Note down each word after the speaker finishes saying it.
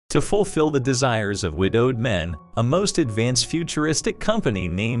To fulfill the desires of widowed men, a most advanced futuristic company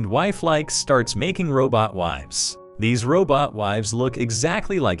named Wifelike starts making robot wives. These robot wives look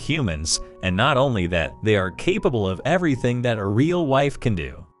exactly like humans, and not only that, they are capable of everything that a real wife can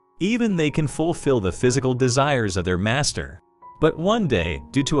do. Even they can fulfill the physical desires of their master. But one day,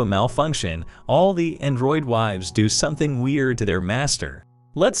 due to a malfunction, all the android wives do something weird to their master.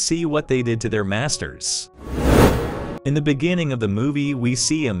 Let's see what they did to their masters. In the beginning of the movie, we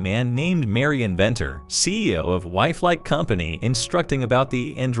see a man named Mary Inventor, CEO of Wifelike Company, instructing about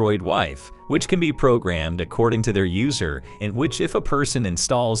the android wife, which can be programmed according to their user, in which if a person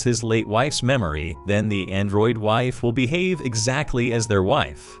installs his late wife's memory, then the android wife will behave exactly as their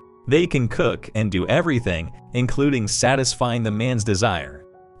wife. They can cook and do everything, including satisfying the man's desire.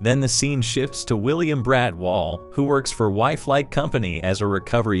 Then the scene shifts to William Bradwell, who works for Wifelike Company as a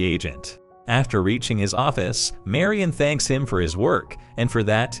recovery agent. After reaching his office, Marion thanks him for his work, and for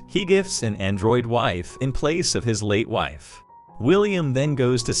that, he gifts an android wife in place of his late wife. William then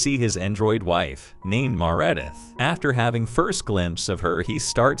goes to see his android wife, named Meredith. After having first glimpse of her, he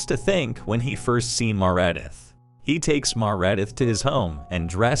starts to think when he first seen Meredith. He takes Meredith to his home and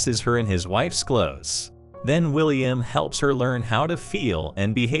dresses her in his wife's clothes. Then William helps her learn how to feel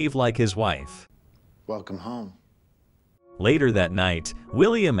and behave like his wife. Welcome home. Later that night,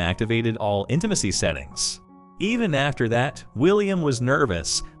 William activated all intimacy settings. Even after that, William was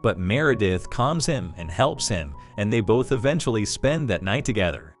nervous, but Meredith calms him and helps him, and they both eventually spend that night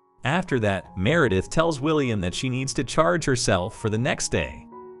together. After that, Meredith tells William that she needs to charge herself for the next day.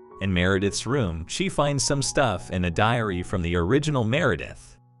 In Meredith's room, she finds some stuff in a diary from the original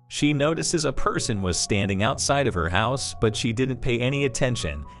Meredith. She notices a person was standing outside of her house, but she didn't pay any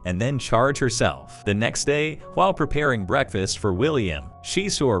attention and then charge herself. The next day, while preparing breakfast for William, she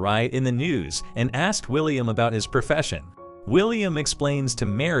saw a riot in the news and asked William about his profession. William explains to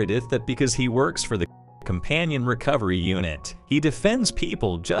Meredith that because he works for the Companion Recovery Unit, he defends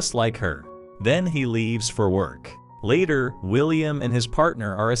people just like her. Then he leaves for work. Later, William and his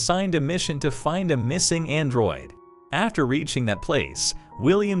partner are assigned a mission to find a missing android. After reaching that place,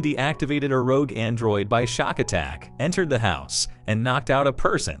 William deactivated a rogue android by shock attack, entered the house, and knocked out a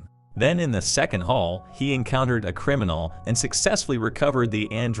person. Then in the second hall, he encountered a criminal and successfully recovered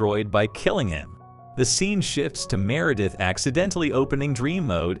the android by killing him. The scene shifts to Meredith accidentally opening dream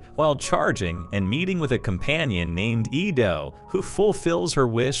mode while charging and meeting with a companion named Edo, who fulfills her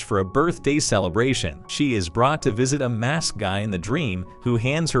wish for a birthday celebration. She is brought to visit a masked guy in the dream who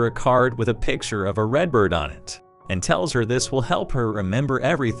hands her a card with a picture of a redbird on it, and tells her this will help her remember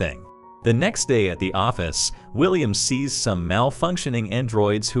everything. The next day at the office, William sees some malfunctioning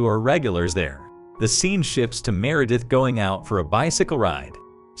androids who are regulars there. The scene shifts to Meredith going out for a bicycle ride.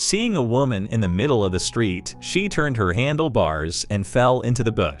 Seeing a woman in the middle of the street, she turned her handlebars and fell into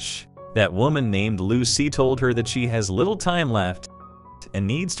the bush. That woman named Lucy told her that she has little time left and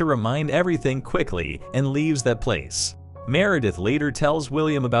needs to remind everything quickly and leaves that place. Meredith later tells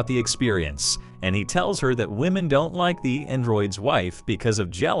William about the experience, and he tells her that women don't like the android's wife because of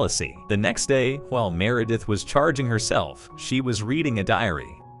jealousy. The next day, while Meredith was charging herself, she was reading a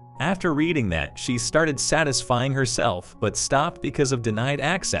diary. After reading that, she started satisfying herself but stopped because of denied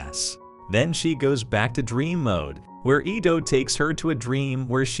access. Then she goes back to dream mode, where Edo takes her to a dream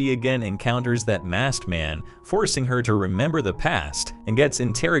where she again encounters that masked man, forcing her to remember the past, and gets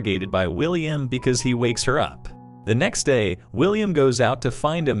interrogated by William because he wakes her up. The next day, William goes out to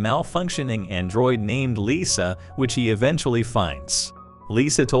find a malfunctioning android named Lisa, which he eventually finds.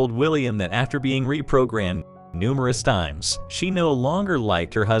 Lisa told William that after being reprogrammed numerous times, she no longer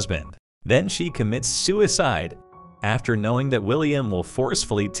liked her husband. Then she commits suicide after knowing that William will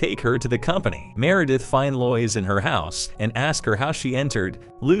forcefully take her to the company. Meredith finds Lois in her house and asks her how she entered.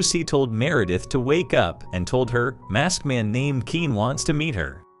 Lucy told Meredith to wake up and told her masked man named Keen wants to meet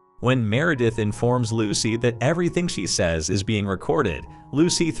her. When Meredith informs Lucy that everything she says is being recorded,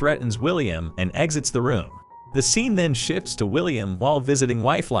 Lucy threatens William and exits the room. The scene then shifts to William while visiting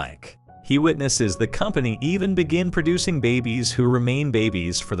Wifelike. He witnesses the company even begin producing babies who remain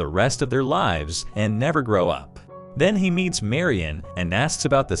babies for the rest of their lives and never grow up. Then he meets Marion and asks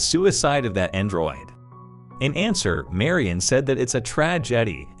about the suicide of that android. In answer, Marion said that it's a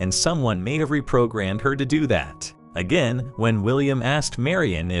tragedy and someone may have reprogrammed her to do that. Again, when William asked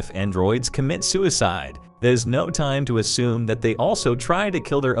Marion if androids commit suicide, there's no time to assume that they also try to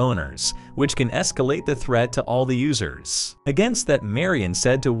kill their owners, which can escalate the threat to all the users. Against that, Marion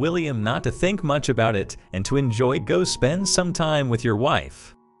said to William not to think much about it and to go spend some time with your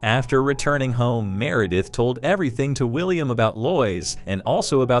wife. After returning home, Meredith told everything to William about Lois and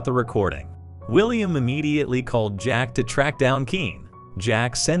also about the recording. William immediately called Jack to track down Keen.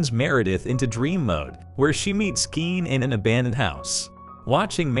 Jack sends Meredith into dream mode, where she meets Keen in an abandoned house.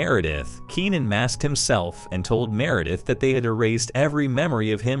 Watching Meredith, Keenan masked himself and told Meredith that they had erased every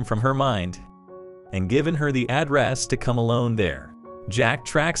memory of him from her mind and given her the address to come alone there. Jack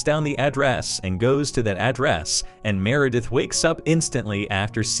tracks down the address and goes to that address, and Meredith wakes up instantly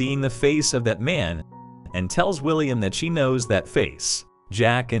after seeing the face of that man and tells William that she knows that face.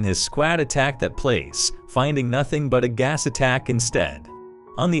 Jack and his squad attack that place, finding nothing but a gas attack instead.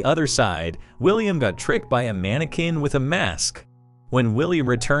 On the other side, William got tricked by a mannequin with a mask. When William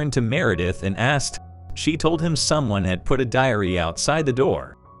returned to Meredith and asked, she told him someone had put a diary outside the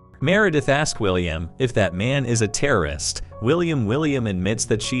door. Meredith asked William if that man is a terrorist. William admits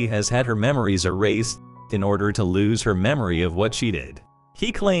that she has had her memories erased in order to lose her memory of what she did.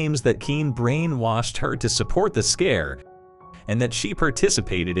 He claims that Keen brainwashed her to support the scare and that she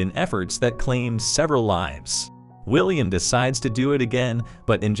participated in efforts that claimed several lives. William decides to do it again,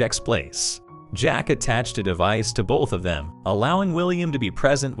 but in Jack's place. Jack attached a device to both of them, allowing William to be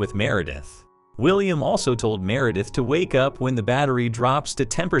present with Meredith. William also told Meredith to wake up when the battery drops to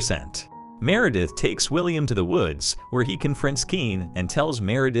 10%. Meredith takes William to the woods, where he confronts Keen and tells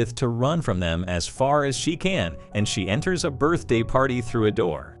Meredith to run from them as far as she can, and she enters a birthday party through a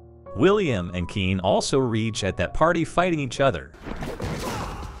door. William and Keen also reach at that party fighting each other.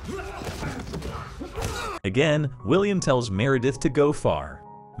 Again, William tells Meredith to go far.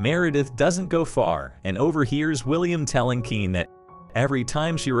 Meredith doesn't go far and overhears William telling Keen that every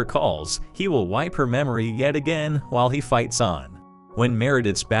time she recalls, he will wipe her memory yet again while he fights on. When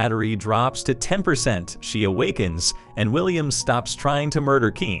Meredith's battery drops to 10%, she awakens, and William stops trying to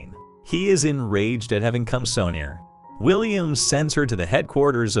murder Keen. He is enraged at having come so near. William sends her to the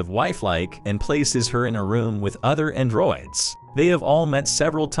headquarters of Wifelike and places her in a room with other androids. They have all met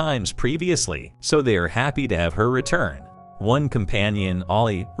several times previously, so they are happy to have her return. One companion,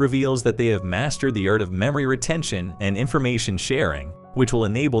 Ollie, reveals that they have mastered the art of memory retention and information sharing, which will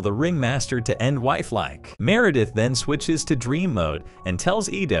enable the Ringmaster to end Wifelike. Meredith then switches to dream mode and tells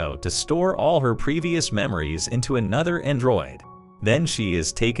Edo to store all her previous memories into another android. Then she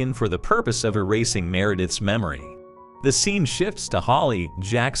is taken for the purpose of erasing Meredith's memory. The scene shifts to Holly,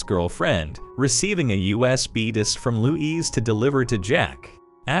 Jack's girlfriend, receiving a USB disk from Louise to deliver to Jack.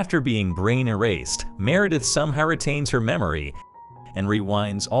 After being brain erased, Meredith somehow retains her memory and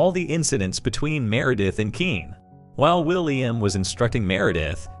rewinds all the incidents between Meredith and Keen. While William was instructing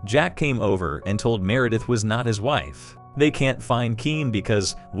Meredith, Jack came over and told Meredith was not his wife. They can't find Keen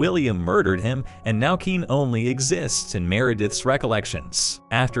because William murdered him, and now Keen only exists in Meredith's recollections.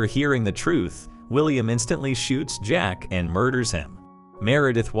 After hearing the truth, William instantly shoots Jack and murders him.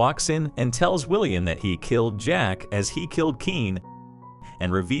 Meredith walks in and tells William that he killed Jack as he killed Keen,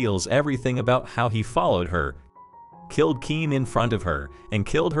 and reveals everything about how he followed her, killed Keen in front of her, and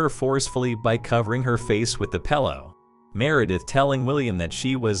killed her forcefully by covering her face with the pillow. Meredith telling William that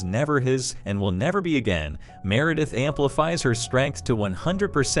she was never his and will never be again. Meredith amplifies her strength to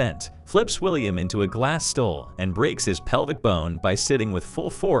 100%, flips William into a glass stool, and breaks his pelvic bone by sitting with full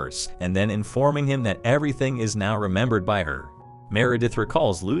force and then informing him that everything is now remembered by her. Meredith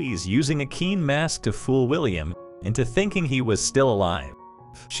recalls Louise using a Keen mask to fool William into thinking he was still alive.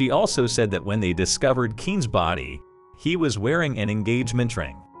 She also said that when they discovered Keen's body, he was wearing an engagement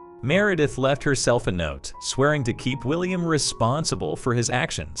ring. Meredith left herself a note, swearing to keep William responsible for his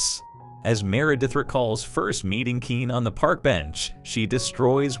actions. As Meredith recalls first meeting Keen on the park bench, she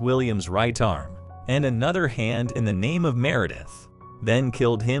destroys William's right arm and another hand in the name of Meredith, then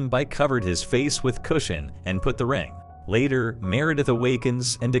killed him by covered his face with cushion and put the ring. Later, Meredith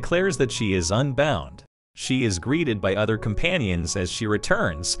awakens and declares that she is unbound. She is greeted by other companions as she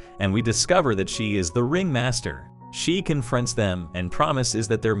returns, and we discover that she is the Ringmaster. She confronts them and promises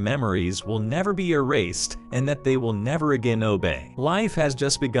that their memories will never be erased and that they will never again obey. Life has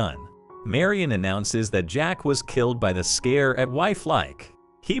just begun. Marion announces that Jack was killed by the scare at Wifelike.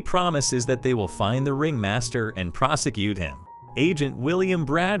 He promises that they will find the Ringmaster and prosecute him. Agent William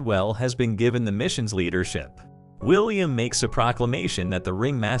Bradwell has been given the mission's leadership. William makes a proclamation that the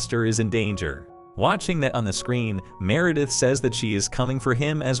Ringmaster is in danger. Watching that on the screen, Meredith says that she is coming for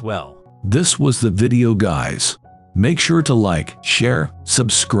him as well. This was the video, guys. Make sure to like, share,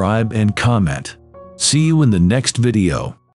 subscribe, and comment. See you in the next video.